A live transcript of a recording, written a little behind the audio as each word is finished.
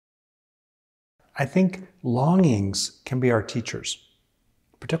I think longings can be our teachers,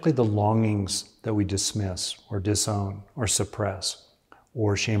 particularly the longings that we dismiss or disown or suppress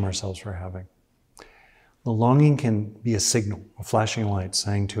or shame ourselves for having. The longing can be a signal, a flashing light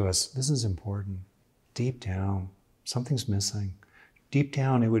saying to us, this is important. Deep down, something's missing. Deep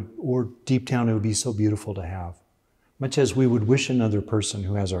down, it would be so beautiful to have. Much as we would wish another person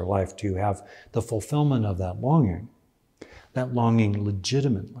who has our life to have the fulfillment of that longing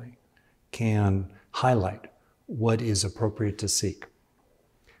legitimately can highlight what is appropriate to seek.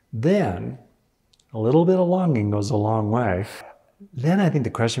 Then, a little bit of longing goes a long way. Then I think the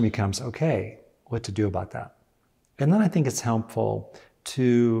question becomes, okay, what to do about that? And then I think it's helpful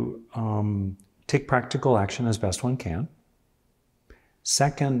to take practical action as best one can.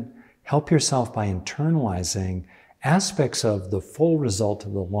 Second, help yourself by internalizing aspects of the full result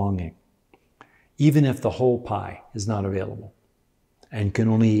of the longing, even if the whole pie is not available and can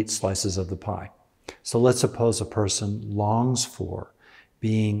only eat slices of the pie. So let's suppose a person longs for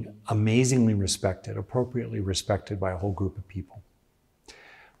being amazingly respected, appropriately respected by a whole group of people.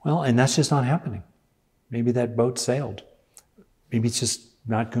 Well, and that's just not happening. Maybe that boat sailed. Maybe it's just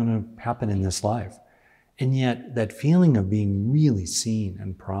not going to happen in this life. And yet that feeling of being really seen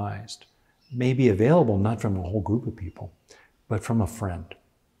and prized may be available not from a whole group of people, but from a friend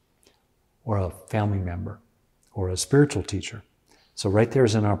or a family member or a spiritual teacher. So right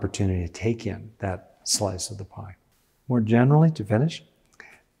there's an opportunity to take in that slice of the pie. More generally, to finish,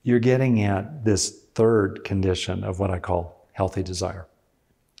 you're getting at this third condition of what I call healthy desire,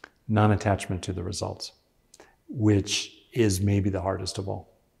 non-attachment to the results, which is maybe the hardest of all.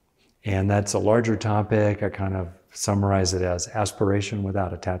 And that's a larger topic. I kind of summarize it as aspiration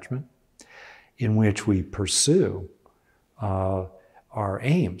without attachment, in which we pursue our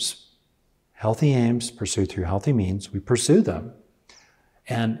aims, healthy aims pursued through healthy means. We pursue them,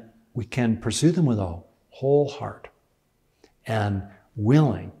 and we can pursue them with a whole heart and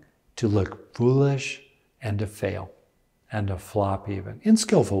willing to look foolish and to fail and to flop even in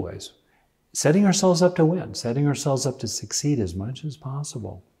skillful ways, setting ourselves up to win, setting ourselves up to succeed as much as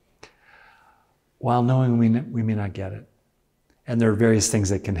possible, while knowing we may not get it. And there are various things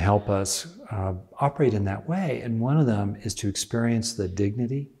that can help us operate in that way. And one of them is to experience the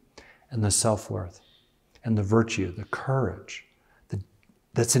dignity and the self-worth and the virtue, the courage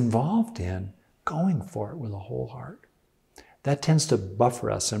that's involved in going for it with a whole heart. That tends to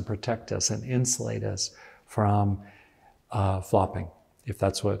buffer us and protect us and insulate us from flopping, if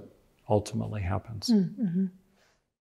that's what ultimately happens. Mm-hmm.